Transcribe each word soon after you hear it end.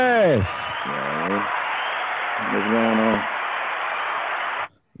What's going on?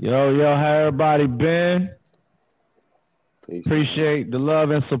 Yo, how everybody been? Peace. Appreciate the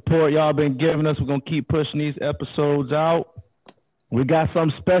love and support y'all been giving us. We're going to keep pushing these episodes out. We got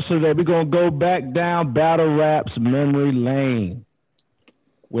something special today. We're going to go back down Battle Rap's memory lane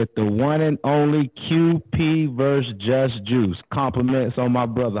with the one and only QP versus Just Juice. Compliments on my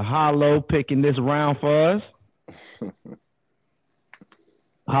brother Hollow picking this round for us.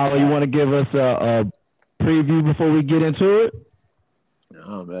 Hollow, you want to give us a preview before we get into it?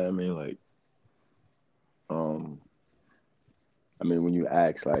 Oh man, when you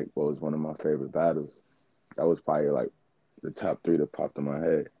ask like what was one of my favorite battles, that was probably like the top 3 that popped in my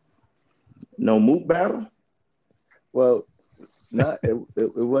head. No Mook battle? Well, it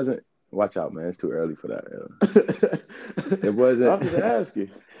wasn't. Watch out, man! It's too early for that. It wasn't. I was just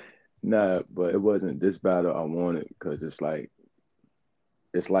asking. Nah, but it wasn't this battle I wanted because it's like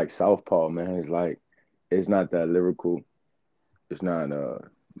Southpaw, man. It's like it's not that lyrical. It's not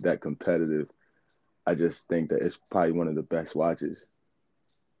that competitive. I just think that it's probably one of the best watches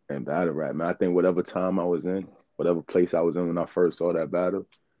in battle rap, man. I think whatever time I was in, whatever place I was in when I first saw that battle,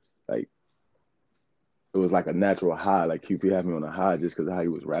 like it was like a natural high. Like QP had me on a high just because of how he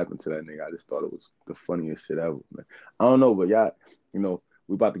was rapping to that nigga. I just thought it was the funniest shit ever, man. I don't know, but y'all, we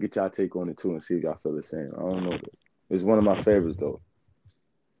about to get y'all take on it too and see if y'all feel the same. I don't know, but it's one of my favorites though.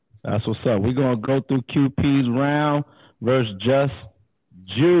 That's what's up. We're going to go through QP's round versus Just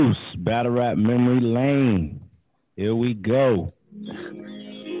Juice, Battle Rap Memory Lane. Here we go.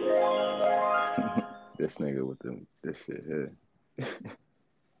 This nigga with this shit here.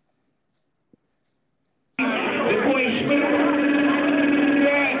 The coin spin.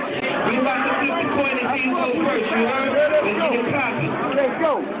 We about to flip the coin and see who goes first, you heard? Let's get it poppin'. Let's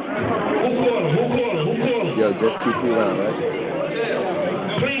go. Who call him? Yo, just QP round, right?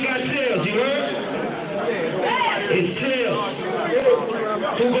 Clean got tails, you heard? It's tails.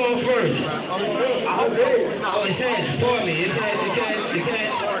 Who goes first? Oh, it's heads. Pardon me. It's heads.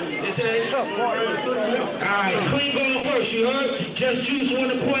 Alright, Clean going first, you heard? Just Juice won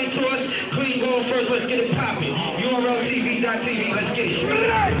the point to us. Clean going first. Let's get it poppin'. URLTV.tv. Let's get it.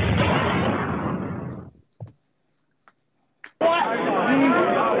 What?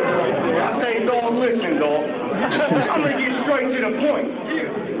 I say, dog, listen, dog. I'm gonna get straight to the point.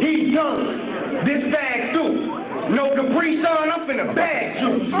 He's young. This bag too. No Capri Sun, I'm finna bag you.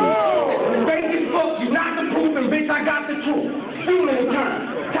 Fake as fuck, you not the proof, and bitch, I got the truth. Funeral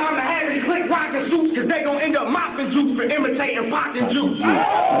time. Time to have it click rockin' suits, cause they gon' end up mopping juice for imitating poppin' juice. Type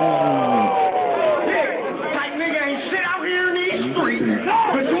nigga ain't shit out here in these streets.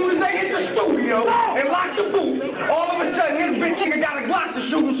 But soon as they hit the studio and lock the booth, all of a sudden this bitch nigga got a Glock to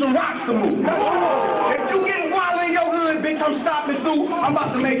shoot and some rocks to move. If you get wild in your hood, bitch, I'm stopping through. I'm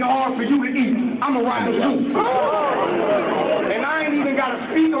about to make it hard for you to eat. I'ma rock a juice. And I ain't even gotta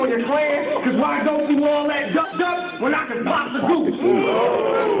speak on your clan, cause why go through all that duck when I can pop the juice?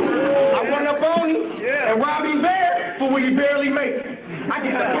 I run up on him and rob him there for what he barely makes. I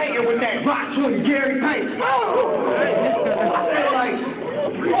get the painting with that Rock 20 Gary paint. I feel like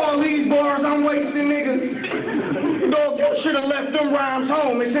all these bars I'm wasting, niggas. Dog, you should have left them rhymes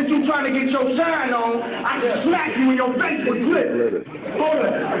home. And since you trying to get your shine on, I can smack you in your face with clips. Hold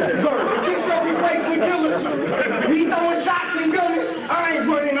up. This every place with killers. He throwing shots and guns. I ain't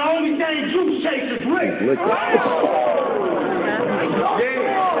running. The only thing Juice chasers lick.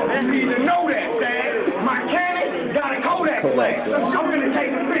 Yeah, you need to know that, Dad. My cannon got a Kodak flash. I'm gonna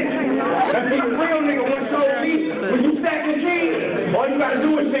take a picture. That's what a real nigga once told me. When you stack the cheese, all you gotta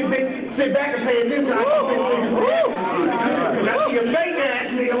do is sit back and pay attention. Now see a fake ass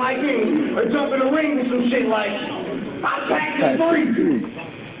nigga like me, or jump in the ring with some shit like, I packed the three.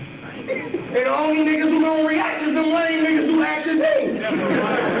 And the only niggas who don't react is them lame niggas who act as me.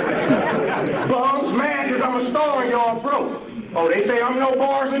 But I'm mad cause I'm a star and y'all broke. Oh, they say I'm no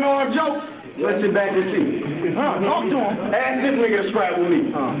bars and all jokes? Let's sit back and see. Talk to him. Ask this nigga to scrap with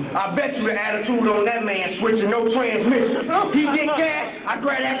me. I bet you the attitude on that man switching no transmission. He get gas, I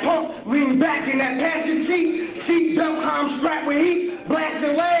grab that pump, lean back in that passenger seat belt column strapped with heat,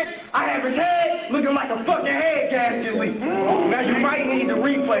 blasting legs. I have his head looking like a fucking head gasket leak. Now you might need to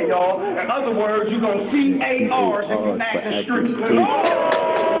replay, y'all. In other words, you gonna see ARs if you act the street.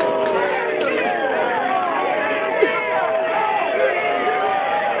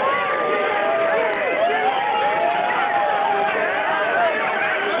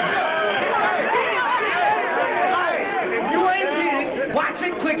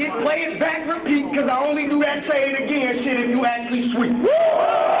 Play it back, repeat, because I only do that say it again shit if you actually sweet.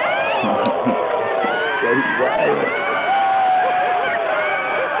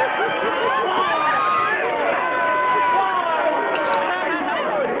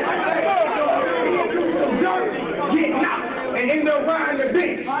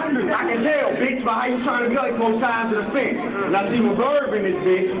 clean. Now see, when Verb in this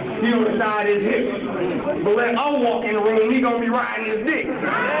bitch, he on the side of his hip. But let O walk in the room, he gonna be riding his dick.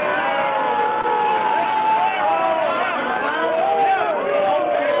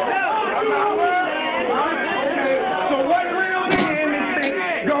 So what real nigga in this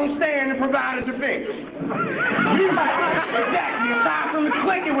thing gonna stand and provide a defense? Exactly, aside from the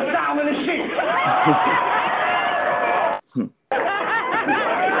click, it was silent as shit.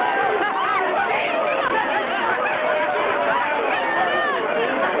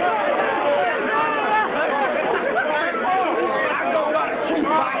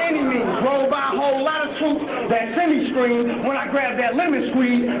 That semi-screen, when I grabbed that lemon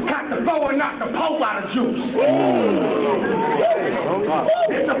squeeze, cocked the foe and knocked the Pope out of juice.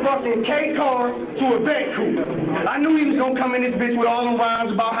 It's a fucking K car to a vet coupe. I knew he was gonna come in this bitch with all them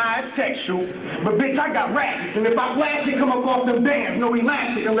rhymes about how it's sexual, but bitch, I got rackets, and if I flash it, come up off them bands, no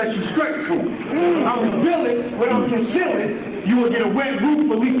elastic unless you stretch proof. I reveal it without concealing, you will get a wet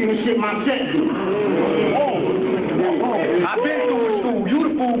roof for leaking the shit my set do. I've been through a school, you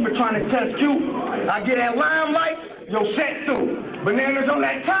the fool for trying to test you. I get that limelight, yo, set through. Bananas on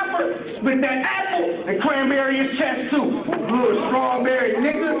that topper, spit that apple, and cranberry is chest too. Little strawberry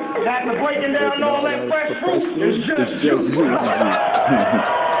nigga, after breaking down all that fresh fruit, it's just juice.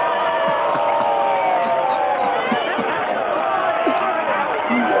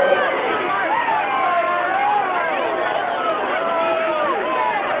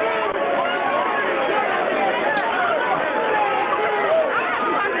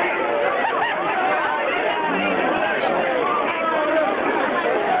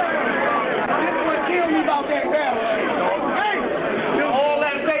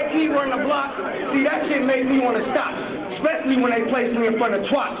 When they place me in front of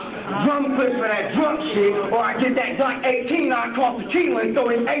twats. Drum clips for that drunk shit, or I get that Glock 18 knocked off the tequila and throw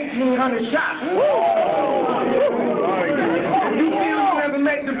in 1,800 shots. If you feel you never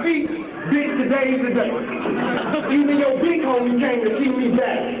make the beat, bitch, today is the day. Even your big homie came to see me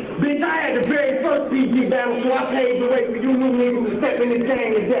back. Bitch, I had the very first PG battle, so I paved the way for you new niggas to step in this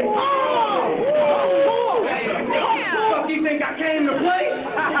game today. You think I came to play?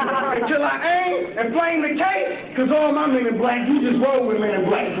 Until I aim and flame the cake? Cause all my men in black, you just roll with men in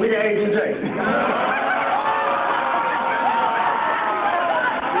black. Look at Agent J.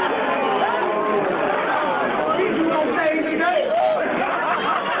 You gonna say today?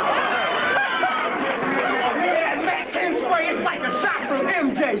 Yeah, Mac 10 spray, it's like a shot from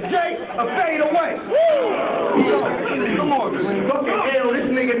MJJ, a fade away. Come on, fucking hell, this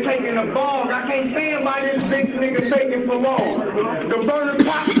nigga taking a ball. I can't stand by this big nigga faking for long. The burner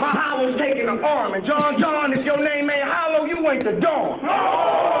pop, my hollow's taking an arm. And John, if your name ain't hollow, you ain't the dawn. Hey,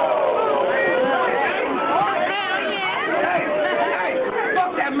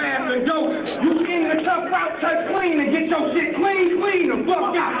 fuck that mask and dope. You skin the tough route, touch clean, and get your shit clean, the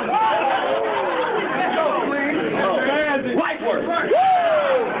fuck out. Let's go, clean. Light work.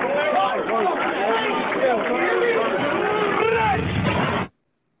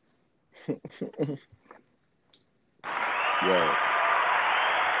 Yo.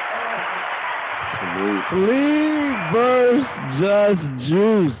 Clean verse Just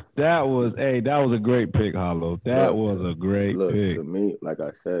Juice. That was a great pick, Hollow. That was a great pick. To me, like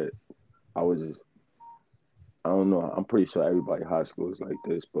I said, I don't know. I'm pretty sure everybody high school is like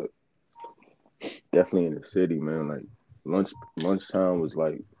this, but definitely in the city, man. Like lunchtime was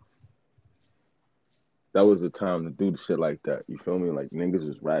like, that was the time to do the shit like that. You feel me? Like niggas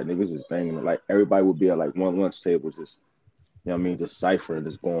was banging. Like everybody would be at like one lunch table, just, you know what I mean, just ciphering,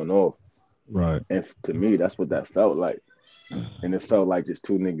 just going off. Right. And to me, that's what that felt like. And it felt like just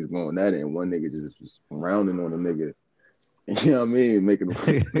two niggas going at it, and one nigga just was rounding on the nigga. You know what I mean? Making the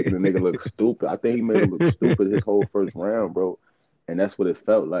nigga look stupid. I think he made him look stupid his whole first round, bro. And that's what it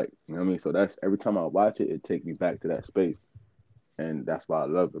felt like. You know what I mean? So that's, every time I watch it, it takes me back to that space. And that's why I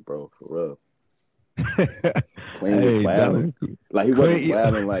love it, bro, for real. Clean was wilding. Like he wasn't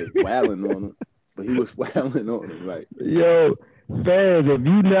wilding on him, but he was wilding on him. Like, yo, fans, if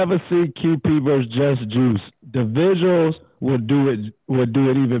you never see QP versus Just Juice, the visuals would do it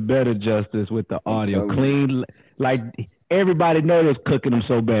even better justice with the audio. Clean, like everybody knows it's cooking them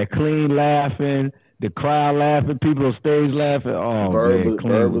so bad. Clean laughing, the crowd laughing, people on stage laughing. Oh, Verb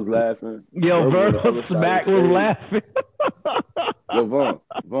was laughing. Yo, Verb Smack was laughing. Yo,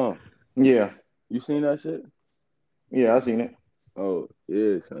 Vaughn. Yeah. You seen that shit? Yeah, I seen it. Oh,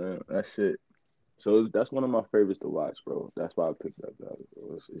 yeah, son. That shit. So that's one of my favorites to watch, bro. That's why I picked that battle, bro.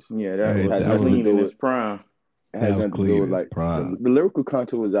 That was Clean in his prime. It has nothing to do with, like, the lyrical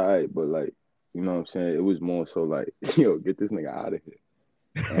content was all right, but, like, you know what I'm saying? It was more so like, yo, get this nigga out of here.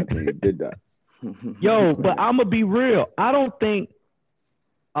 I think he did that. Yo, but I'm gonna be real. I don't think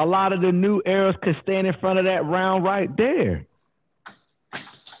a lot of the new eras could stand in front of that round right there.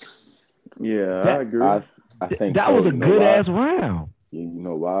 Yeah, I agree. I think that so. was a good ass round. Yeah, you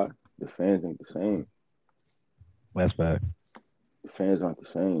know why? The fans ain't the same. That's fact. The fans aren't the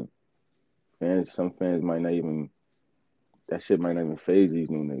same. Some fans might not even. That shit might not even phase these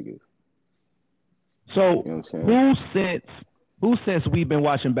new niggas. So you know what I'm saying? who since we've been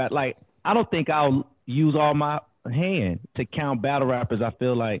watching battle, like I don't think I'll use all my hand to count battle rappers. I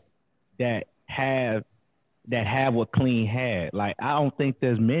feel like that have what Clean had. Like I don't think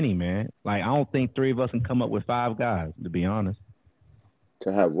there's many, man. Like I don't think three of us can come up with 5 guys, to be honest.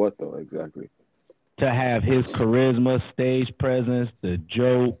 To have what though, exactly? To have his charisma, stage presence, the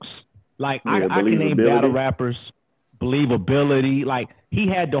jokes. Like I can name battle rappers, believability. Like he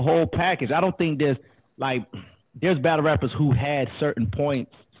had the whole package. I don't think there's battle rappers who had certain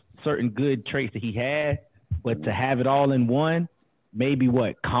points, certain good traits that he had, but to have it all in one, maybe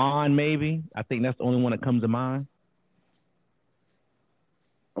Khan, maybe. I think that's the only one that comes to mind.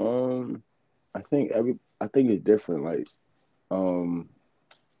 I think it's different. Like,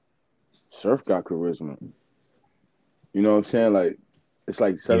 Surf got charisma. You know what I'm saying? Like, it's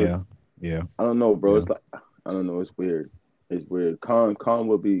like Yeah. I don't know, bro. Yeah. It's like I don't know. It's weird. Khan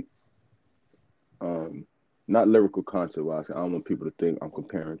would be, not lyrical content wise. I don't want people to think I'm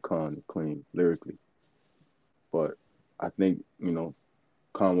comparing Khan to Clean lyrically, but I think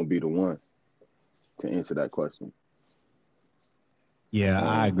Khan would be the one to answer that question. Yeah,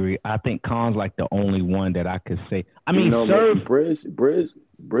 I agree. I think Khan's like the only one that I could say. I mean, Brizz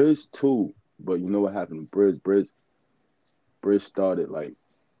too, but you know what happened? Brizz started like.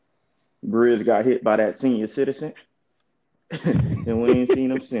 Brizz got hit by that senior citizen, and we ain't seen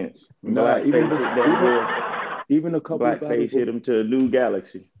him since. Even a couple Blackface hit him to a new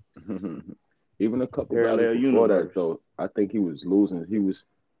galaxy. Even a couple battles before that, though, I think he was losing.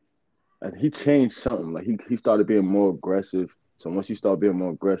 He changed something. Like he started being more aggressive. So once he started being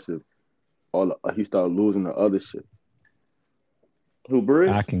more aggressive, he started losing the other shit. Who,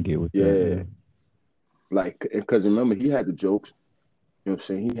 Brizz? I can get with that. Yeah. Like, because remember, he had the jokes. You know what I'm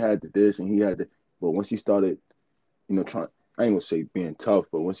saying? He had this and he had the. But once he started, trying, I ain't gonna say being tough,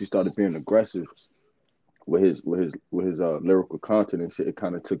 but once he started being aggressive with his lyrical content and shit, it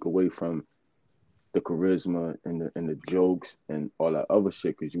kind of took away from the charisma and the jokes and all that other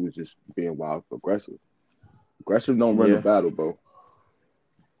shit because you was just being wild aggressive. Aggressive don't run the battle, bro.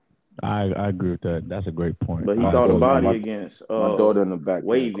 I agree with that. That's a great point. But he caught a body against my daughter in the back.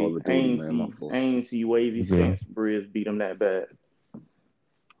 Wavy. I ain't see Wavy since Brizz beat him that bad.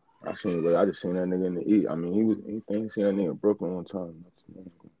 I just seen that nigga in the E. I mean, he seen that nigga in Brooklyn one time.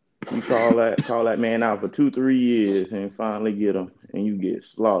 You call that man out for 2-3 years and finally get him, and you get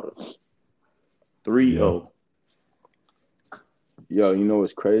slaughtered. 3-0. Yo, you know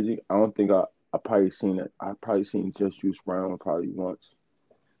what's crazy? I don't think I probably seen it. I probably seen Just Juice Round probably once.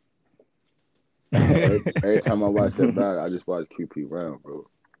 Every time I watch that battle, I just watch QP Round, bro.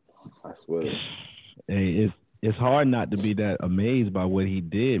 I swear. Hey, it's hard not to be that amazed by what he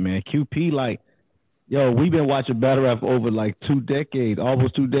did, man. QP, like, yo, we've been watching battle rap over like 2 decades,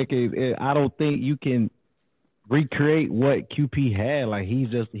 almost 2 decades. I don't think you can recreate what QP had. Like, he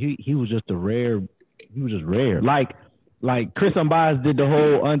was just rare. Like Chris Unbiased did the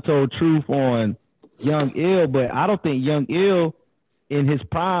whole Untold Truth on Young Ill, but I don't think Young Ill in his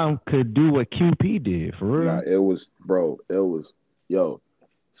prime could do what QP did, for real. Nah, it was, yo,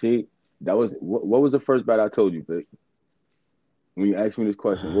 see, that was, what was the first battle I told you, Vic? When you asked me this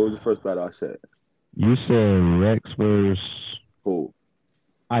question, what was the first battle I said? You said Rex versus who?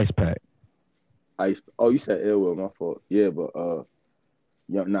 Ice Pack. Oh, you said Ill Will, my fault. Yeah, but I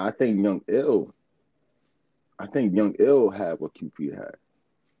think Young Ill had what QP had.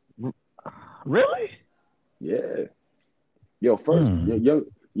 Really? Yeah. Yo, first,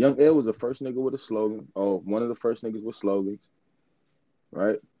 Young Ill was the first nigga with a slogan. Oh, one of the first niggas with slogans.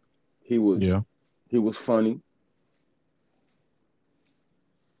 Right? He was funny.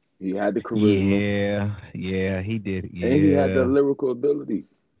 He had the charisma. Yeah, he did. Yeah. And he had the lyrical ability.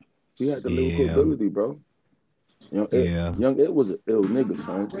 Bro. Young Ill was an ill nigga,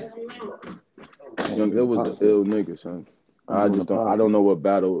 son. Young Ill was an ill nigga, son. I don't know what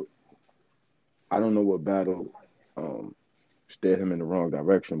battle steered him in the wrong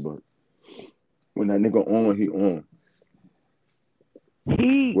direction, but when that nigga on, he on. When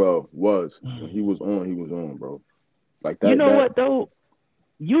he was on, bro. Like that. You know what though?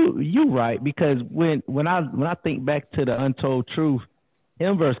 You right, because when I think back to the Untold Truth,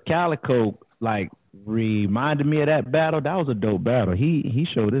 him versus Calico, like reminded me of that battle. That was a dope battle. He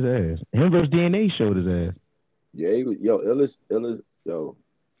showed his ass. Him versus DNA showed his ass. Yeah, he was, Illis, yo.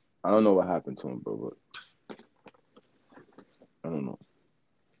 I don't know what happened to him, bro. But I don't know.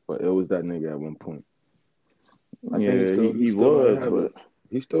 But it was that nigga at one point. I think he still was, might have but it.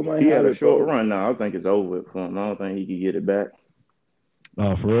 He still might he have had a it, short bro. run now. I think it's over for him. I don't think he can get it back.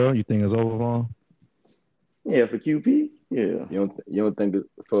 Oh, for real? You think it's over for him? Yeah, for QP. Yeah. You don't think it,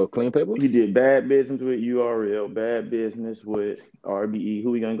 for clean paper? He did bad business with URL, bad business with RBE.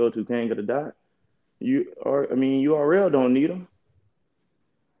 Who we gonna go to? Can't get a dot. URL don't need him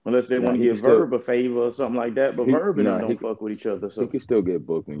unless they Nah, want to he can give still Verb a favor or something like that. But Verb and them don't fuck with each other. He So can still get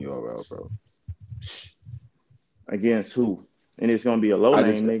booked in URL, bro. against who? And it's gonna be a low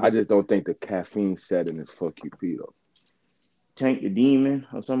name nigga. I just don't think the caffeine setting is for QP though. Tank the Demon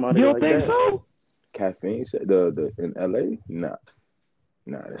or somebody You don't like think that. so? Caffeine set the in LA? Nah,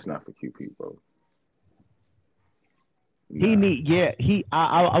 that's not for QP, bro. Nah.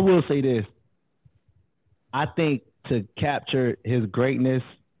 I will say this. I think to capture his greatness,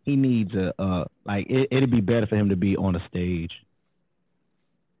 he needs it'd be better for him to be on a stage.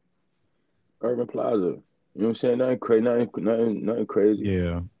 Urban Plaza. You know what I'm saying? Nothing crazy.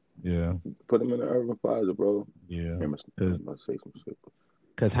 Yeah. Put him in the Urban Plaza, bro. Yeah. I'm gonna say some shit.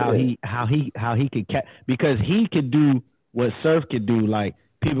 Because how he could because he could do what Surf could do, like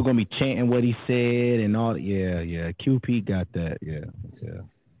people gonna be chanting what he said and all. Yeah. QP got that. Yeah.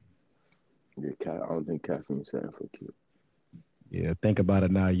 I don't think caffeine setting for Q. Yeah, think about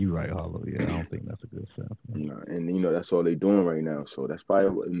it now. You right, Hollow. Yeah, I don't think that's a good sound. Nah, and that's all they doing right now. So that's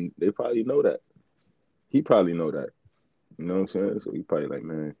probably they probably know that. He probably know that. You know what I'm saying? So he probably like,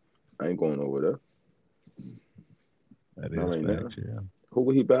 man, I ain't going over there. That is right facts, now. yeah. Who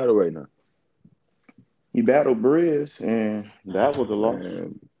would he battle right now? He battled Brizz, and that was a loss.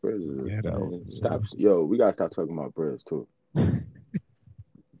 Man, Brizz Yeah, that was, stop. Yo, we gotta stop talking about Brizz too.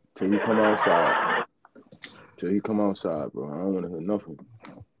 Till he come outside. Bro. I don't want to hear nothing.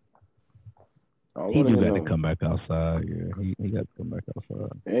 He do got to come back outside. Yeah, he got to come back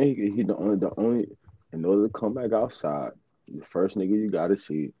outside. And he the only in order to come back outside, the first nigga you gotta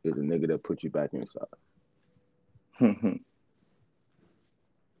see is a nigga that put you back inside.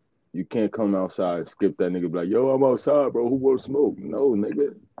 You can't come outside and skip that nigga, be like, yo, I'm outside, bro. Who wants smoke? No,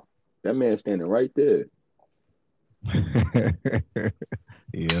 nigga. That man standing right there.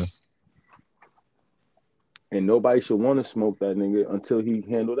 Yeah. And nobody should want to smoke that nigga until he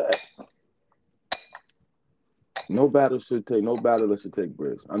handle that. No battle should take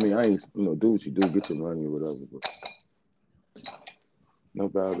Brizz. I mean, I ain't, do what you do, get your money or whatever. But no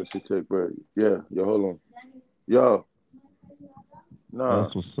battle should take Brizz. Yeah, yo, hold on. Yo. Nah.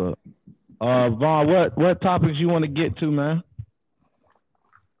 That's what's up. Vaughn, what topics you want to get to, man?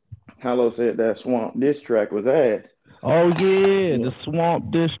 Hello said that Swamp diss track was ass. Oh yeah, the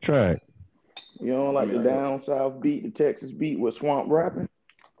Swamp diss track. You don't like the down south beat, the Texas beat with Swamp rapping?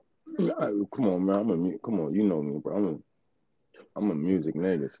 Come on, man. Come on, you know me, bro. I'm a music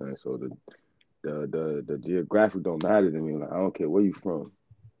nigga, son. So the geographic don't matter to me. Like I don't care where you from,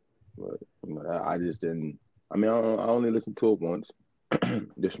 but I just didn't. I mean, I only listened to it once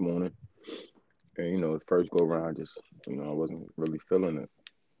this morning, and the first go around, just I wasn't really feeling it.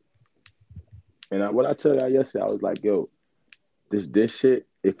 And what I tell y'all yesterday, I was like, yo, this shit,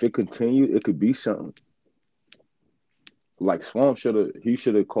 if it continued, it could be something. Like Swamp should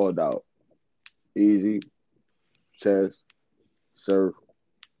have called out Easy, Chess, Surf,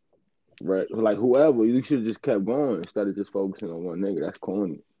 right? Like whoever, you should have just kept going instead of just focusing on one nigga. That's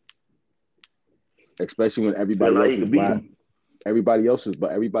corny. Especially when everybody else is black. Everybody else is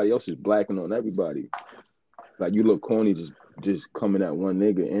blacking on everybody. Like you look corny just coming at one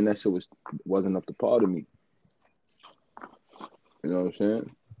nigga, and that shit wasn't up to par to me. You know what I'm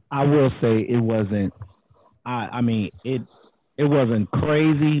saying? I will say it wasn't. I mean it wasn't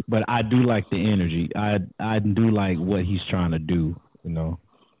crazy, but I do like the energy. I do like what he's trying to do. All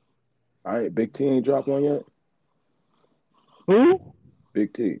right, Big T ain't dropped one yet. Who?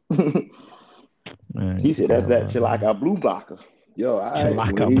 Big T. Man, he said that's that Chilaka Blue Blocker. Yo,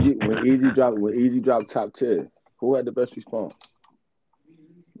 when Easy dropped top 10, who had the best response?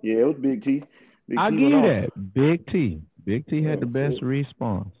 Yeah, it was Big T. I'll give you that. Big T. Big T had the best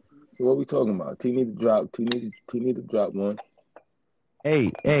response. So what we talking about? T need to drop one.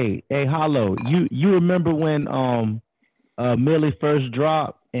 Hey, Hollow. You remember when Millie first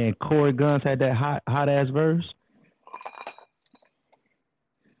dropped and Corey Guns had that hot ass verse?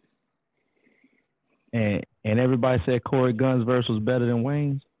 And everybody said Corey Guns' verse was better than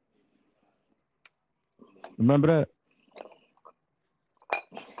Wayne's. Remember that?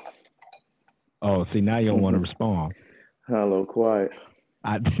 Oh, see, now you don't want to respond. Hello, quiet.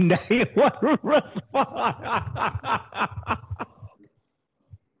 Now you want to respond.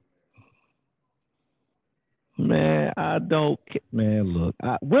 Man, I don't. Man, look.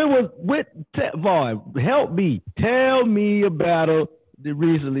 Vaughn, help me. Tell me about it.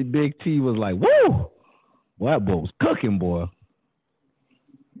 Recently, Big T was like, "Woo, well, that boy was cooking, boy."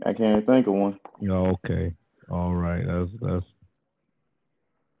 I can't think of one. Oh, okay, all right. That's.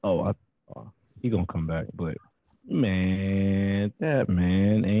 Oh, he gonna come back, but man, that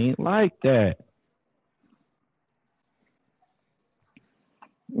man ain't like that.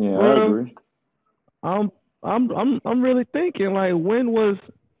 Yeah, Well, I agree. I'm really thinking like, when was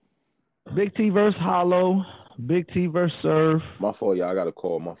Big T versus Hollow, Big T versus Surf? My fault, y'all. I got a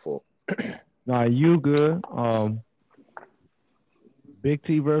call. My fault. Nah, you good? Big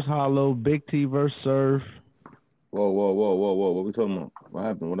T versus Hollow, Big T versus Surf. Whoa. What we talking about? What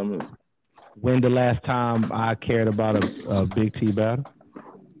happened? What I missed? When the last time I cared about a Big T battle?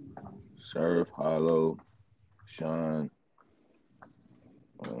 Surf, Hollow, Sean.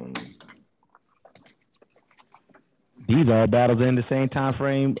 These are battles in the same time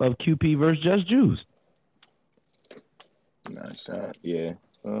frame of QP versus Just Juice. Nah, Sean. Yeah.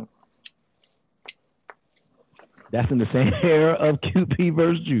 That's in the same era of QP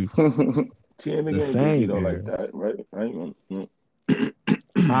versus Juice. T ain't been getting busy though like that, right?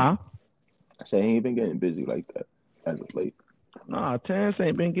 Huh? I say he ain't been getting busy like that as of late. Nah, Terrence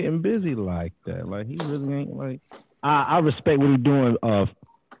ain't been getting busy like that. Like, he really ain't like. I respect what he's doing.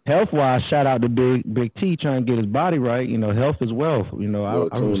 Health wise, shout out to Big T trying to get his body right. You know, health is wealth. You know,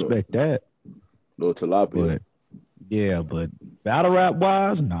 I respect that. Little tilapia. But battle rap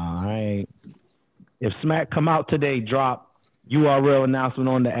wise, nah, I ain't. If Smack come out today, drop URL announcement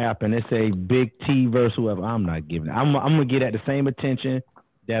on the app, and it say Big T versus whoever, I'm not giving it. I'm gonna get at the same attention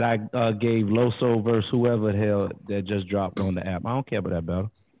that I gave Loso versus whoever the hell that just dropped on the app. I don't care about that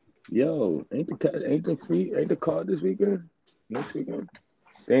battle. Yo, ain't the card this weekend? Next weekend?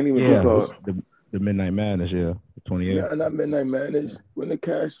 They ain't even do card. The Midnight Madness, the 28th. Yeah, not Midnight Madness. When the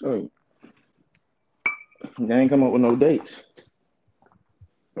cash joint. They ain't come up with no dates.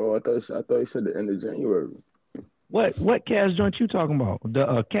 Oh, I thought you said the end of January. What cash joint you talking about?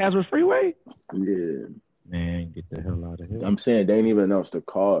 The Casper Freeway? Yeah. Man, get the hell out of here. I'm saying they ain't even announced the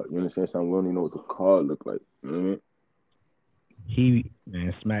card. You understand? So we don't even know what the card look like. You know what I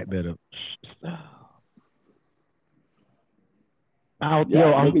mean? Smack better.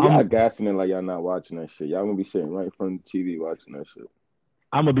 Y'all gassing it like y'all not watching that shit. Y'all gonna be sitting right in front of the TV watching that shit.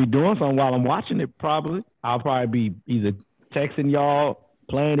 I'm gonna be doing something while I'm watching it. Probably, I'll probably be either texting y'all,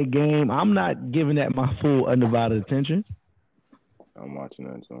 playing the game. I'm not giving that my full undivided attention. I'm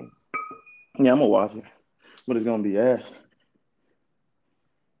watching that song. Yeah, I'm gonna watch it, but it's gonna be ass.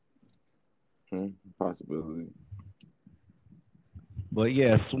 Possibility. But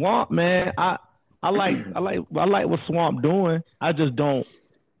yeah, Swamp, man, I like what Swamp doing. I just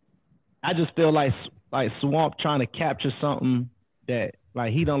feel like Swamp trying to capture something that,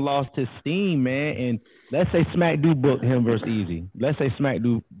 like, he done lost his steam, man. And let's say Smack do book him versus Easy. Let's say Smack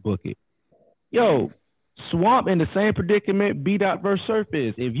do book it. Yo, Swamp in the same predicament Bdot versus Surf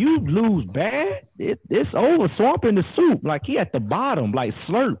is. If you lose bad, it's over. Swamp in the soup, like he at the bottom, like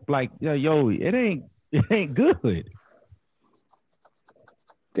slurp, like yo, it ain't good.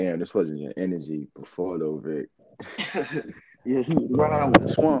 Damn, this wasn't your energy before though, Vic. Yeah, he was right out with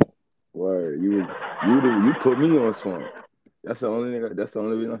the Swamp. Word, you put me on Swamp. That's the only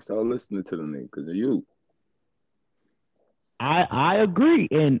reason I started listening to the nigga, because of you. I agree,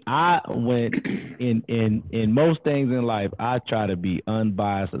 and I went in most things in life, I try to be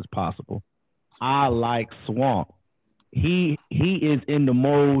unbiased as possible. I like Swamp. He is in the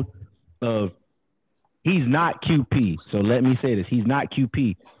mode of, he's not QP. So let me say this: he's not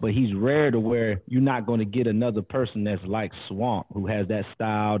QP, but he's rare to where you're not going to get another person that's like Swamp, who has that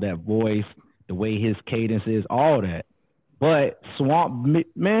style, that voice, the way his cadence is, all that. But Swamp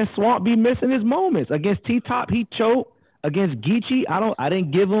be missing his moments. Against T-Top, he choked. Against Geechee, I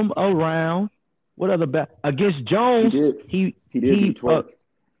didn't give him a round. What other against Jones? He did Twerk.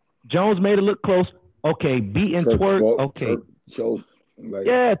 Jones made it look close. Okay, beating Twerk. Okay, choke. Like,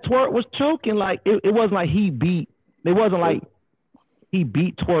 yeah, Twerk was choking. Like it wasn't like he beat. It wasn't like he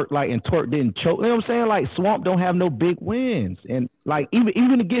beat Twerk like and Twerk didn't choke. You know what I'm saying? Like Swamp don't have no big wins, and like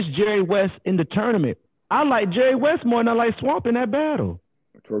even against Jerry West in the tournament, I like Jerry West more than I like Swamp in that battle.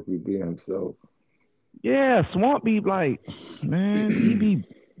 Twerk be being himself. Yeah, Swamp be like, man,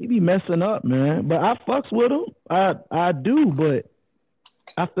 he be messing up, man. But I fucks with him. I do, but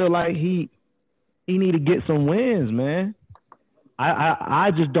I feel like he need to get some wins, man.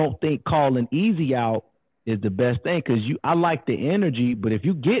 I just don't think calling Easy out is the best thing because I like the energy, but if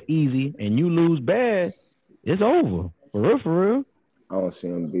you get Easy and you lose bad, it's over. For real, for real. I don't see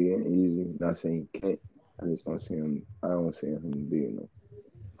him being easy. Not saying he can't. I just don't see him. I don't see him being no.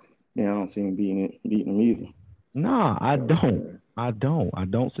 Yeah, I don't see him beating him either. Nah, I You know what I'm don't. saying? I don't. I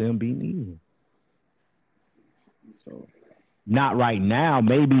don't see him beating Easy. So Not right now.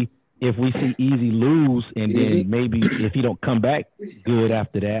 Maybe if we see Easy lose, and Easy? then maybe if he don't come back good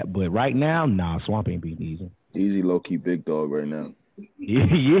after that. But right now, nah, Swamp ain't beating Easy. Easy low key big dog right now. He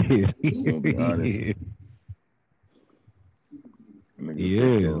is. I'm gonna be honest. Nigga He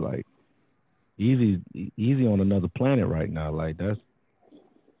big is. dog. Like Easy on another planet right now. Like that's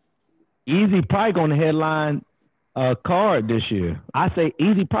Easy probably gonna headline a card this year. I say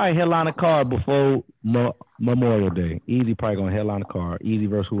Easy probably headline a card before Memorial Day. Easy probably gonna headline a card. Easy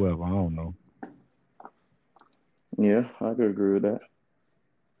versus whoever. I don't know. Yeah, I could agree with that.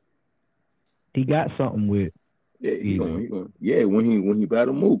 He got something with. Yeah, he Easy. gonna. Yeah, when he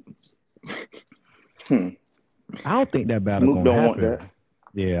battle Mook. I don't think that battle Mook gonna don't happen. want that.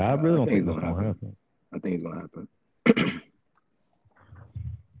 Yeah, I really don't think it's that's gonna happen. I think it's gonna happen.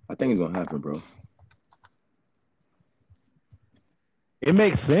 I think it's gonna happen, bro. It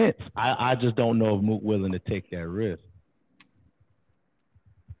makes sense. I just don't know if Mook willing to take that risk.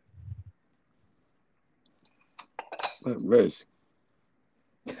 What risk?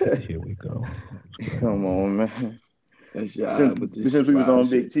 Here we go. Come on, man. That's Since we was on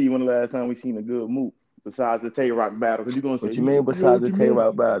Big T, when the last time we seen a good Mook besides the Tay Rock battle? Because you're gonna say, what you mean besides the Tay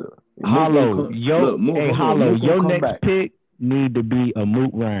Rock battle? Hollow, Hollow, your next back. pick need to be a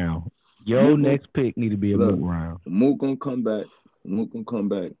Mook round. Your next pick need to be a Mook round. Mook gonna come back. Mook gonna come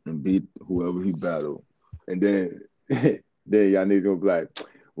back and beat whoever he battled, and then then y'all niggas gonna be like,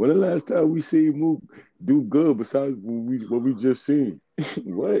 when the last time we see Mook do good besides what we just seen?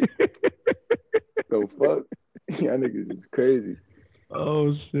 What? The fuck? Y'all niggas is crazy.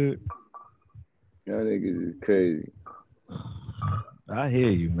 Oh shit. Y'all niggas is crazy. I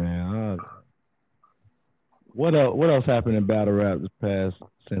hear you, man. What else happened in battle rap this past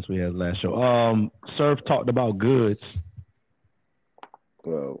since we had last show? Surf talked about goods.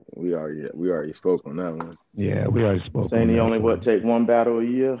 Well, we already spoke on that one. Yeah, we already spoke. Saying he only take one battle a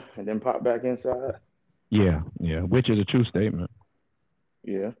year and then pop back inside. Yeah, which is a true statement.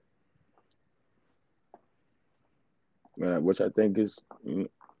 Yeah. Man, which I think is,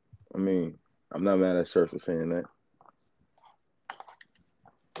 I mean, I'm not mad at Surf for saying that.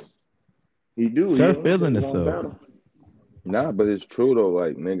 He do. Surf he feeling one himself. battle. Nah, but it's true though.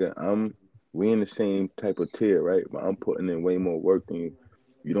 Like, nigga, we in the same type of tier, right? But I'm putting in way more work than you.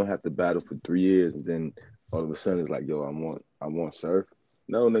 You don't have to battle for 3 years and then all of a sudden it's like, yo, I want Surf.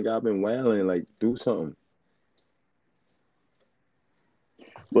 No, nigga, I've been wailing. Like, do something.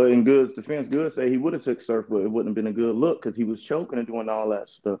 But in Good's defense, Good say he would have took Surf, but it wouldn't have been a good look because he was choking and doing all that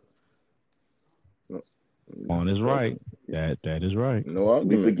stuff. On is right. That is right. No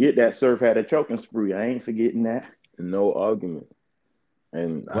argument. We forget that Surf had a choking spree. I ain't forgetting that. No argument.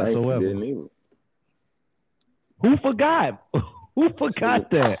 And I ain't forgetting either. Who forgot? Who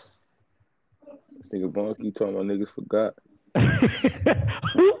forgot that? This nigga Bonky talking about niggas forgot.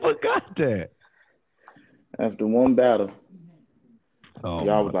 Who forgot that? After one battle. Oh,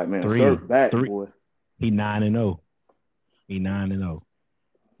 y'all was like, man, Surf back, boy. He 9-0. He 9-0.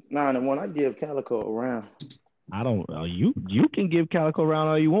 9-1. I give Calico a round. I don't. You can give Calico a round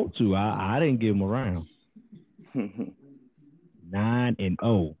all you want to. I didn't give him a round.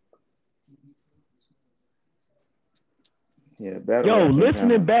 9-0. Yeah, battle. Yo,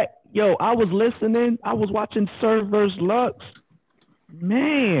 listening back. Yo, I was listening. I was watching Surf versus Lux.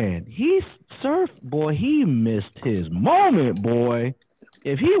 Man, Surf, boy, he missed his moment, boy.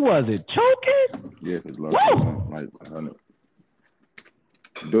 If he wasn't choking. Yeah, because Lux was on like 100.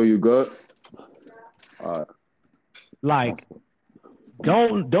 Do you good? Like,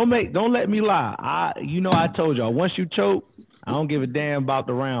 don't let me lie. I told y'all, once you choke, I don't give a damn about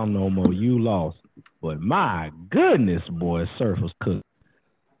the round no more. You lost. But my goodness, boy, Surf was cooked.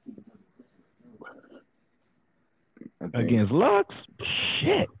 Against Lux?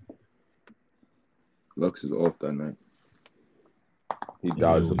 Shit. Lux is off that night. He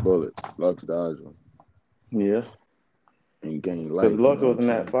dodged the bullet. Lux dodged him. Yeah. And he gained life. Because Lux wasn't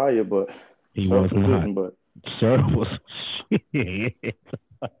that fire, but he wasn't. But Surf was shit.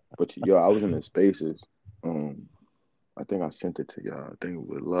 But yo, I was in the spaces. I think I sent it to y'all. I think it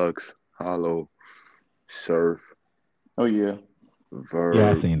was Lux, Hollow, Surf. Oh yeah. Verb,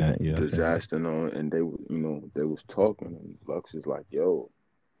 yeah, I seen that. Yeah, Disaster, and they was talking, and Lux is like, "Yo,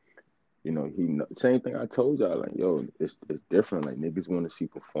 You know, same thing I told y'all. Like, yo, it's different. Like niggas want to see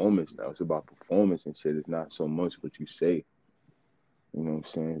performance now. It's about performance and shit. It's not so much what you say. You know what I'm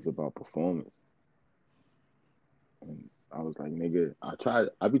saying? It's about performance. And I was like, nigga,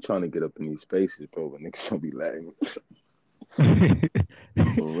 I be trying to get up in these spaces, bro, but niggas don't be letting me.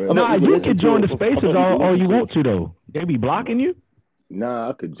 For real. Nah, you can join the spaces all you want to though. They be blocking you. Nah,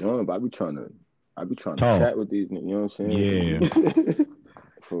 I could join, but I be trying to Talk. chat with these niggas. You know what I'm saying? Yeah.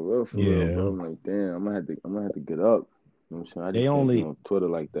 For real, bro. I'm like, damn, I'm gonna have to get up. You know what I'm saying? I just can't be on Twitter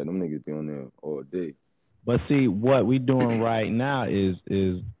like that. Them niggas be on there all day. But see, what we doing right now is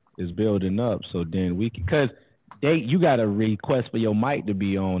building up. So then we can, cause you got to request for your mic to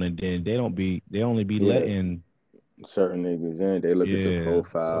be on, and then they only be letting certain niggas in. They look at your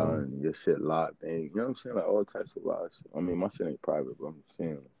profile and your shit locked. And you know what I'm saying? Like all types of wild shit. I mean, my shit ain't private, but I'm just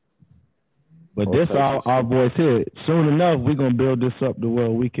saying. But this our voice here. Soon enough, we're gonna build this up to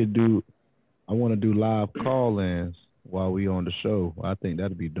where we could do. I want to do live call-ins while we on the show. I think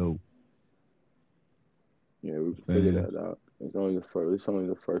that'd be dope. Yeah, we can figure that out. It's only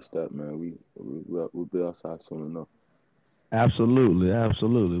the first step, man. We'll be outside soon enough.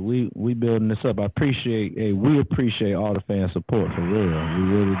 Absolutely. We building this up. We appreciate all the fan support for real. We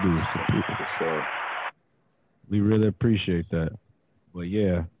really do. For sure. We really appreciate that. But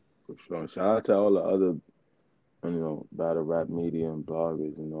yeah. For sure. Shout out to all the other, you know, battle rap media and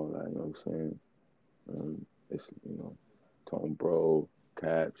bloggers and all that. You know what I'm saying? It's, you know, Tone Bro,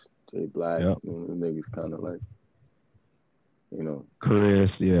 Caps, Jay Black. Yep. You know, the niggas kind of like, you know. Chris,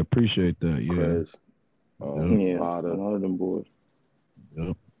 yeah, appreciate that. Yeah. Chris. A lot of them boys. Yep. You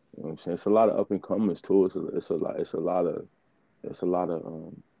know what I'm saying? It's a lot of up and comers too. It's a lot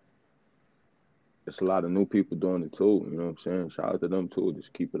of new people doing it too. You know what I'm saying? Shout out to them too.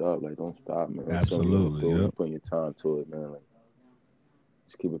 Just keep it up. Like, don't stop, man. Absolutely. You're putting your time to it, man. Like,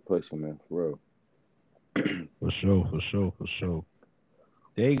 just keep it pushing, man. For real. For sure.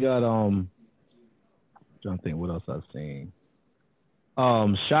 They got I'm trying to think what else I've seen.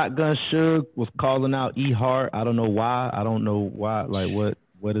 Shotgun Suge was calling out E Hart. I don't know why. Like,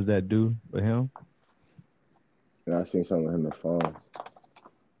 what does that do for him? And I seen something with him and Fonz.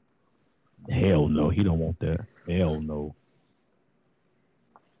 Hell no, he don't want that. Hell no.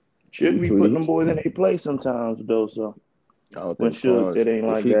 Suge be putting them boys in their place sometimes though. So when Suge said it ain't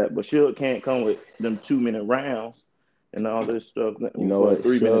like that, but Suge can't come with them 2-minute rounds and all this stuff. You know what?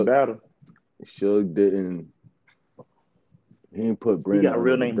 3-minute battle. Suge didn't. He didn't put Brandon. He got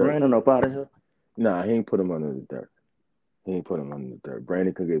real name Brandon up out of here. Nah, he ain't put him under the dirt.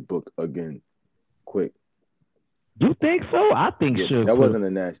 Brandon could get booked again, quick. You think so? I think Suge. That wasn't a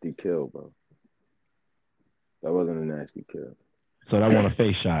nasty kill, bro. That wasn't a nasty kill. So that wasn't a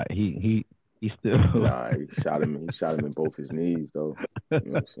face shot. He still. Nah, he shot him. He shot him in both his knees, though. You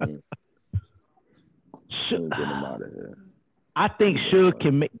know what I'm saying? He didn't get him out of here. I think Suge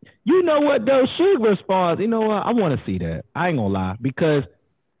can make. You know what though? Suge responds. You know what? I want to see that. I ain't gonna lie, because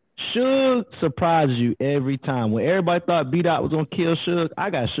Suge surprises you every time. When everybody thought Bdot was gonna kill Suge,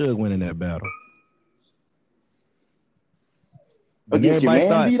 I got Suge winning that battle. Against your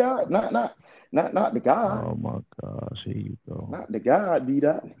man Bdot, not the guy. Oh my gosh, here you go. Not the guy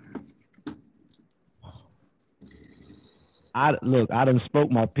Bdot. I done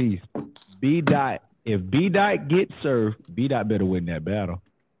spoke my piece. Bdot. If Bdot gets served, Bdot better win that battle.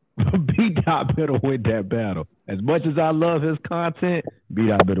 Bdot better win that battle. As much as I love his content,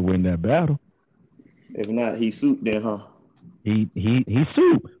 Bdot better win that battle. If not, he sued then, huh? He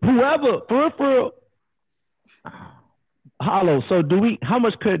sued. Whoever, for real. Hollow, so how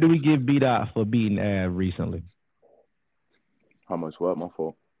much credit do we give Bdot for beating Ave recently? How much what? My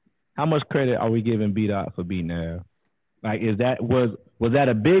fault. How much credit are we giving Bdot for beating Ave? Like, was that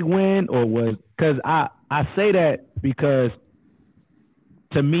a big win, or because I say that because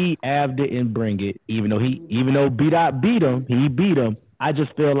to me Av didn't bring it, even though Bdot beat him. I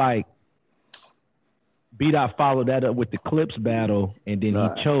just feel like Bdot followed that up with the Clips battle, and then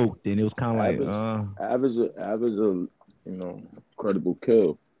he choked, and it was kind of like Av is a credible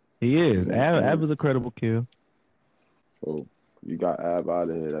kill. He is. Av is a credible kill. So you got Av out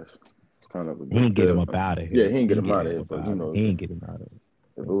of here. That's kind of a he ain't get him up out of here. Yeah, he ain't get him out of here, but he ain't get him out of here.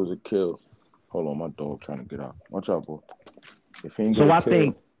 If it was a kill, hold on, my dog trying to get out. Watch out, boy. If he ain't I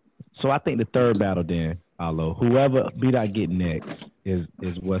think the third battle then, Allo, whoever Bdot get next is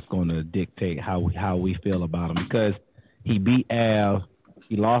what's going to dictate how we feel about him, because he beat Av,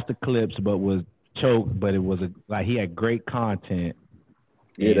 he lost the Clips, but was choked, but it was he had great content.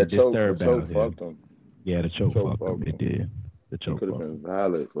 Yeah, the choke fucked him. Yeah, the choke fucked him. It did. The choke could have been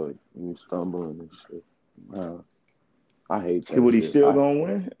valid, but he was stumbling and shit. Wow. I hate that Would he shit. still gonna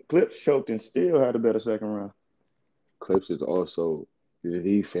win? Clips choked and still had a better second round. Clips is also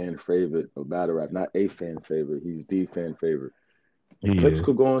the fan favorite of battle rap. Not a fan favorite. He's the fan favorite. Clips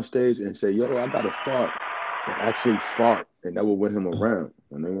could go on stage and say, yo, I got to fart. And actually fart. And that would win him around.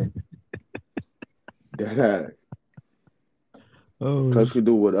 You know? That ass. Clips could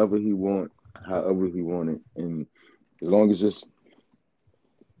do whatever he want, however he want it. And as long as it's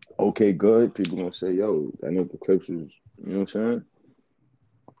okay, good, people gonna say, yo, that nigga Clips is, you know what I'm saying?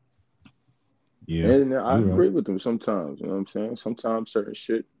 Yeah. And I agree with them sometimes, you know what I'm saying? Sometimes certain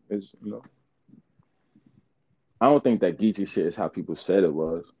shit is, you know. I don't think that Geechee shit is how people said it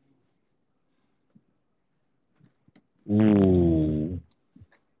was. Ooh.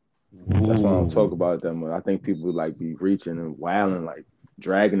 That's why I don't talk about it that much. I think people like be reaching and wilding, like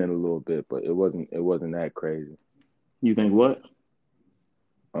dragging it a little bit, but it wasn't that crazy. You think what?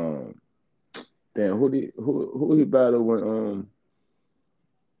 Damn, who he battled when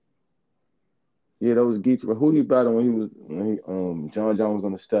yeah, that was Geechee. But who he battled when John was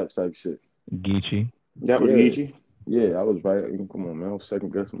on the steps type shit? Geechee. That was Geechee? Yeah, I was right. Come on, man. I was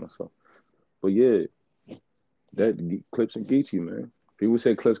second guessing myself. But yeah, that Clips and Geechee, man. People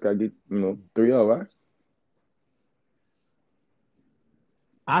say Clips got Geechee, 3-0, right?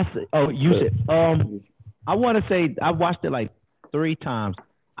 I said, you said, I want to say I watched it like 3 times.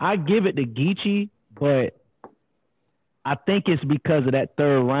 I give it to Geechee, but I think it's because of that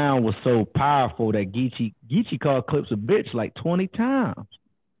third round was so powerful that Geechee called Clips a bitch like 20 times.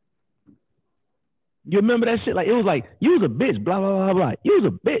 You remember that shit? Like, it was like, you was a bitch, blah, blah, blah, blah. You was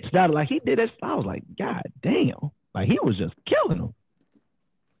a bitch. That, like, he did that. I was like, God damn. Like, he was just killing him.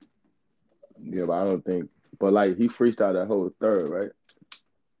 Yeah, but I don't think, but like, he freestyled that whole third, right?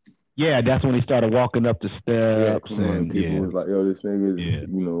 Yeah, that's when he started walking up the steps. Yeah, and people was like, yo, this nigga is,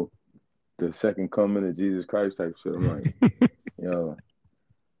 the second coming of Jesus Christ type shit. I'm like, yo, you know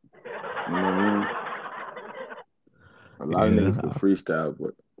what I mean? A lot of niggas can freestyle,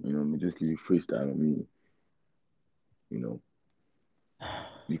 but, just because you freestyle don't mean, you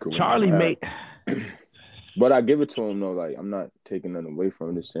can Charlie made. But I give it to him though. Like, I'm not taking nothing away from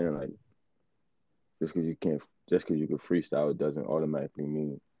him. Just saying, like, just because you can freestyle, it doesn't automatically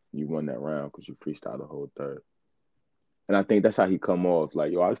mean you won that round because you freestyle the whole third. And I think that's how he come off.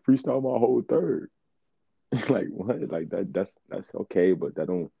 Like, yo, I freestyle my whole third. Like, what? Like, that's okay, but that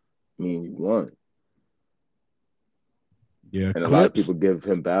don't mean you won. Yeah, and a lot of people give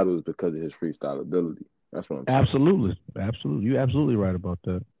him battles because of his freestyle ability. That's what I'm saying. Absolutely. You're absolutely right about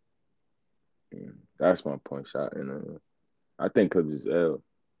that. Yeah, that's my point shot. And I think Clips is L.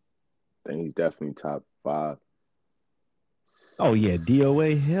 I think he's definitely top 5. Oh yeah,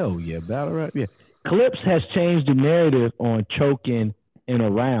 DOA, hell yeah, battle rap, yeah. Clips has changed the narrative on choking in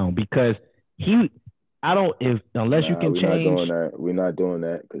a round because unless you can change. We're not doing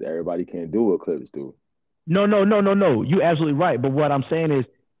that because everybody can't do what Clips do. No. You're absolutely right. But what I'm saying is,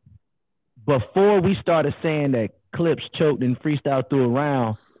 before we started saying that Clips choked and freestyle through a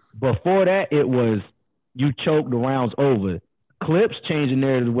round, before that it was you choked, the round's over. Clips changed the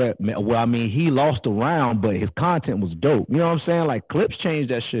narrative where, well, I mean, he lost the round, but his content was dope. You know what I'm saying? Like, Clips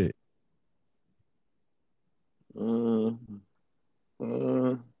changed that shit.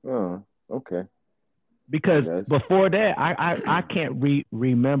 Okay. Because before that, I can't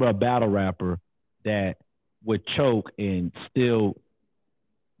remember a battle rapper that would choke and still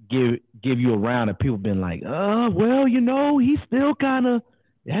give you a round and people been like, well, he still kind of,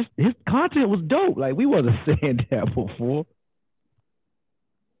 his content was dope. Like, we wasn't saying that before.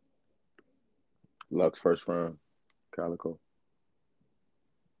 Lux first round, Calico.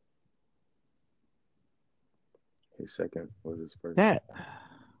 His second was his first.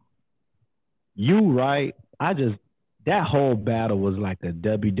 You right. That whole battle was like a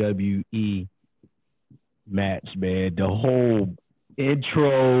WWE match, man. The whole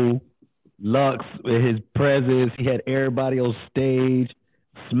intro, Lux with his presence, he had everybody on stage.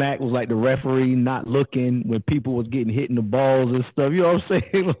 Smack was like the referee not looking when people was getting hit in the balls and stuff. You know what I'm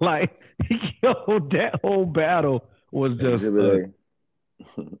saying? Like, yo, that whole battle was just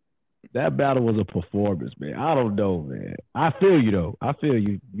that battle was a performance, man. I don't know, man. I feel you though. I feel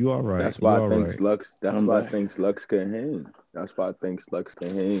you. You are right. That's why I think Lux. That's why I think Lux can hang. That's why I think Lux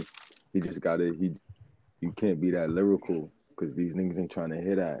can hang. He just gotta. You can't be that lyrical because these niggas ain't trying to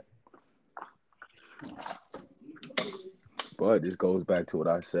hit that. But this goes back to what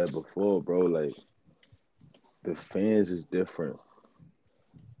I said before, bro. Like, the fans is different.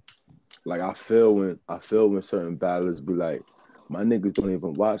 Like, I feel when certain battlers be like, my niggas don't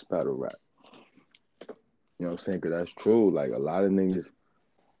even watch battle rap. You know what I'm saying? Because that's true. Like, a lot of niggas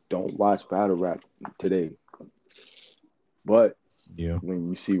don't watch battle rap today. But Yeah. when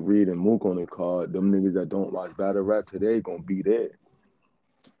you see Reed and Mook on the card, them niggas that don't watch battle rap today gonna be there.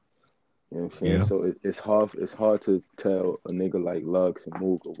 You know what I'm saying? Yeah. So it's hard to tell a nigga like Lux and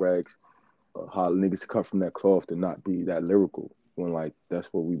Mook or Rex how niggas cut from that cloth to not be that lyrical when like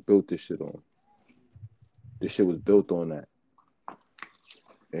that's what we built this shit on. This shit was built on that.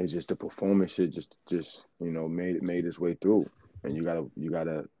 And it's just the performance shit just made its way through. And you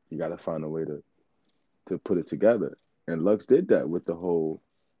gotta find a way to put it together. And Lux did that with the whole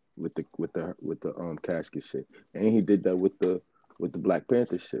with the casket shit. And he did that with the Black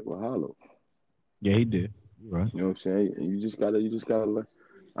Panther shit with Hollow. Yeah, he did. You're right. You know what I'm saying? You just gotta learn.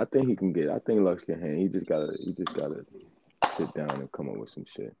 I think Lux can hang. He just gotta sit down and come up with some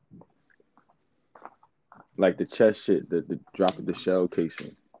shit. Like the chest shit, the drop of the shell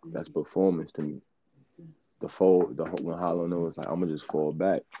casing. That's performance to me. When Hollow knows like I'm gonna just fall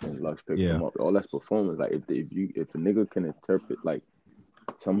back and Lux picked him up. All that's performance. Like if a nigga can interpret like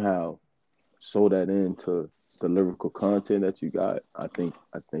somehow sew that into the lyrical content that you got, I think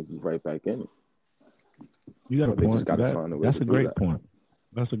he's right back in it. You got a point. Just gotta find a way that's to a great that. point.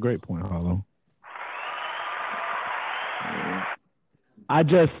 That's a great point, Hollow. I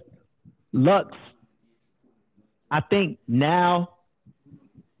just Lux. I think now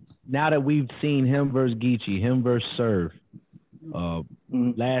that we've seen him versus Geechee, him versus Surf,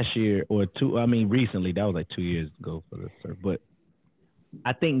 last year or recently, that was like 2 years ago for the Surf. But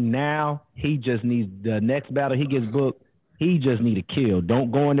I think now he just needs the next battle he gets booked. He just need to kill.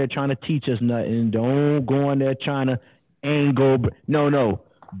 Don't go in there trying to teach us nothing. Don't go in there trying to angle. No.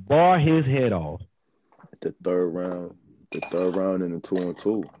 Bar his head off. The third round in the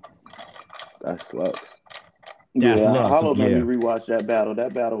 2-on-2. That's Lux. Hollow made me rewatch that battle.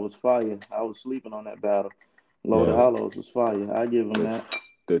 That battle was fire. I was sleeping on that battle. Loaded Hollows was fire. I give him that.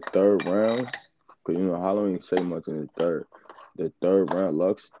 The third round, because Hollow ain't say much in the third. The third round,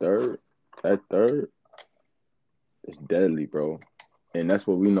 Lux third. That third is deadly, bro. And that's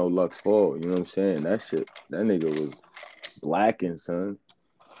what we know Lux for. You know what I'm saying? That shit, that nigga was blacking, son.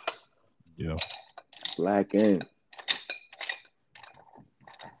 Yeah. Blacking.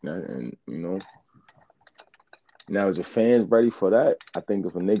 And now, as a fan ready for that, I think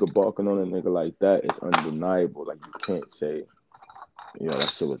if a nigga barking on a nigga like that, it's undeniable. Like you can't say, that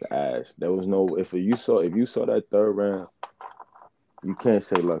shit was ass. There was no if you saw that third round, you can't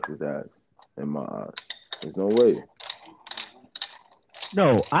say Lux is ass in my eyes. There's no way.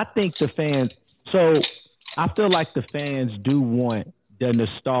 No, I think the fans. So I feel like the fans do want the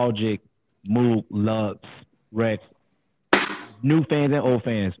nostalgic Mook, Lux, Rex, new fans and old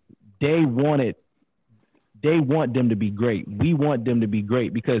fans. They want them to be great. We want them to be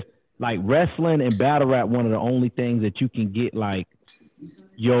great because like wrestling and battle rap, one of the only things that you can get like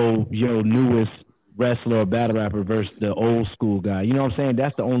your newest wrestler or battle rapper versus the old school guy. You know what I'm saying?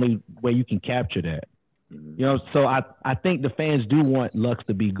 That's the only way you can capture that. So I think the fans do want Lux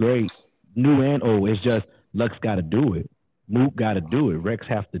to be great, new and old. It's just Lux got to do it. Mook got to do it. Rex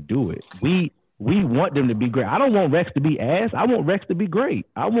have to do it. We want them to be great. I don't want Rex to be ass. I want Rex to be great.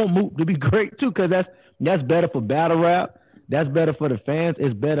 I want Mook to be great too because that's better for battle rap. That's better for the fans.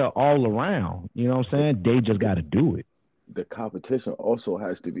 It's better all around. You know what I'm saying? They just got to do it. The competition also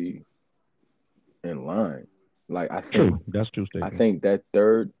has to be in line. Like I think that's true statement. I think that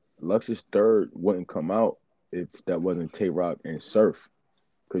Lux's third wouldn't come out if that wasn't Tay Rock and Surf.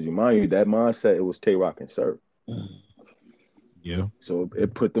 Because that mindset, it was Tay Rock and Surf. Yeah. So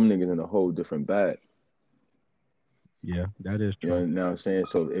it put them niggas in a whole different bag. Yeah, that is true. You know what I'm saying?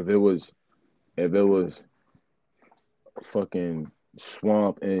 So if it was fucking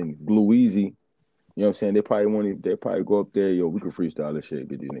Swamp and Blue Easy, you know what I'm saying? They probably go up there, we can freestyle this shit,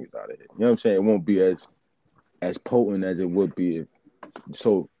 get these niggas out of here. You know what I'm saying? It won't be as potent as it would be if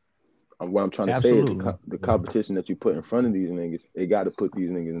what I'm trying to say is the competition that you put in front of these niggas, they got to put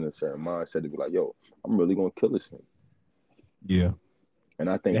these niggas in a certain mindset to be like, yo, I'm really gonna kill this thing. Yeah. And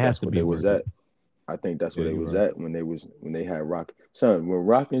I think that's what they was at. I think that's where they was at when they had Rock. Son, when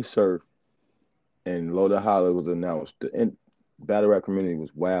Rock and Surf and Loaded Hollow was announced, the battle rap community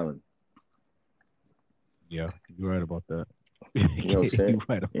was wilding. Yeah, you're right about that. You know what I'm saying? You're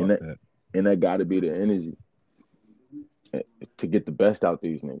right about that. And that got to be the energy to get the best out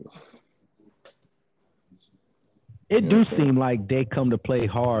these niggas. It do seem like they come to play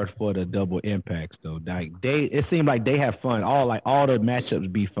hard for the double impacts though. Like it seems like they have fun. All the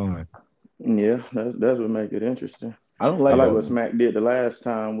matchups be fun. Yeah, that's what make it interesting. I like what Smack did the last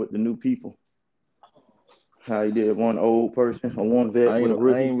time with the new people. How he did one old person or one vet with a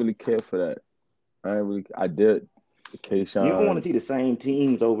rookie. I ain't really care for that. I did. K-Shine. You don't want to see the same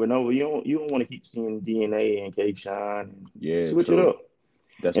teams over and over. You don't want to keep seeing DNA and K-Shine. Yeah, switch true. it up.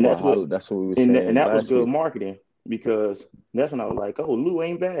 That's what we were saying. And that was good week. marketing because that's when I was like, oh, Lou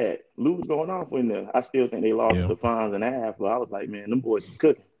ain't bad. Lou's going off in there. I still think they lost the Fonz&Ave, but I was like, man, them boys is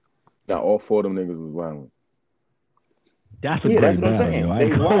cooking. Now all 4 of them niggas was wild. That's what I'm saying.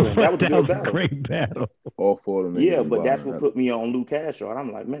 They wilding. That was a good battle. Great battle. All 4 of them niggas. Yeah, but that's what put me on Lou Castro.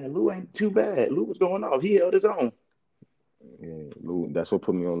 I'm like, man, Lou ain't too bad. Lou was going off. He held his own. Yeah, Lou. That's what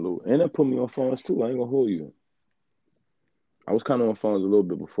put me on Lou, and that put me on Fonz too. I ain't gonna hold you. I was kind of on Fonz a little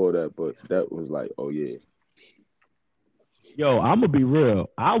bit before that, but that was like, oh yeah. Yo, I'm gonna be real.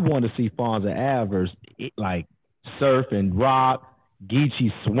 I want to see Fonz&Ave versus like Surf and Rock,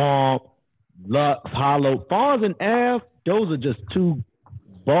 Geechee Swamp, Lux, Hollow. Fonz&Ave, those are just 2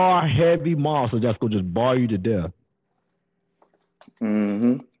 bar heavy monsters that's gonna just bar you to death.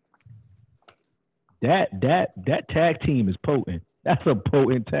 Mm-hmm. That tag team is potent. That's a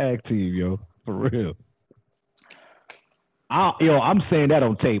potent tag team, yo, for real. I'm saying that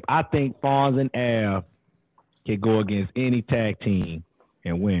on tape. I think Fonz&Ave can go against any tag team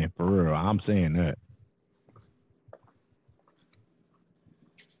and win, for real. I'm saying that.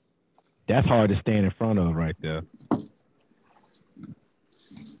 That's hard to stand in front of right there.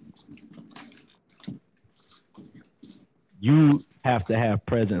 You have to have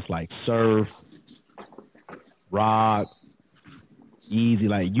presence like Surf, Rock, Easy.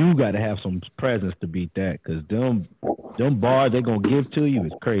 Like, you got to have some presence to beat that, because them bars they're going to give to you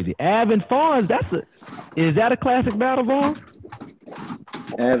is crazy. Av and Fonz, is that a classic battle, Vaughn?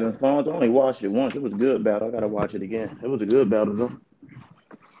 Av and Fonz, I only watched it once. It was a good battle. I got to watch it again. It was a good battle, though.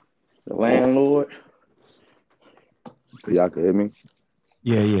 The Landlord. So y'all can hear me?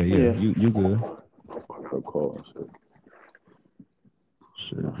 Yeah. You good.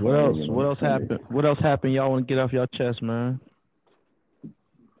 What else happened? What else happened? Y'all want to get off your chest, man?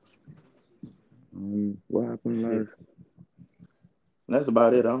 What happened last? That's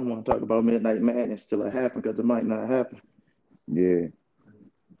about it. I don't want to talk about Midnight Madness till it happens, because it might not happen. Yeah.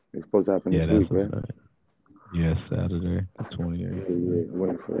 It's supposed to happen this week, right? Yeah, Saturday, the 28th. Yeah.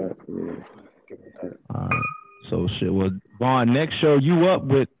 Waiting for that. Yeah. All right. So shit. Well, Vaughn, next show you up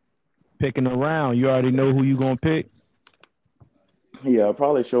with picking around. You already know who you gonna pick. Yeah, I'll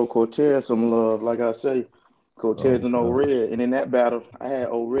probably show Cortez some love. Like I say, Cortez and O-Red. And in that battle, I had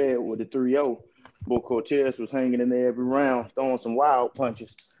O-Red with the 3-0. But Cortez was hanging in there every round, throwing some wild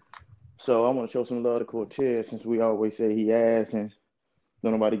punches. So I want to show some love to Cortez, since we always say he ass and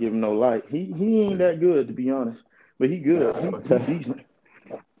don't nobody give him no light. He ain't that good, to be honest. But he good. He's decent.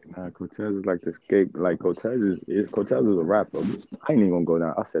 Cortez is like the escape. Like Cortez is a rapper. I ain't even gonna go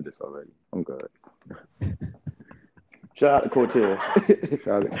down. I said this already. I'm good. Shout out to Cortez.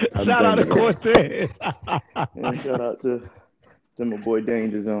 Shout out to Cortez. And shout out to my boy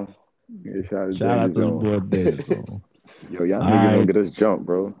Danger Zone. Yeah, shout out to the boy Danger Zone. Yo, y'all niggas gonna get us jumped,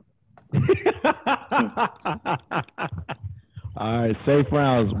 bro. All right, safe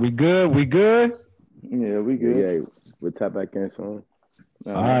rounds. We good? Yeah, we good. Yeah, we'll tap back in soon.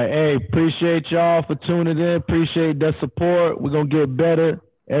 All right. Hey, appreciate y'all for tuning in. Appreciate the support. We're going to get better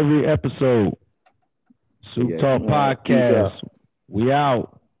every episode. Suge Talk Podcast. We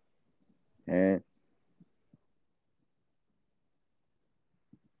out. And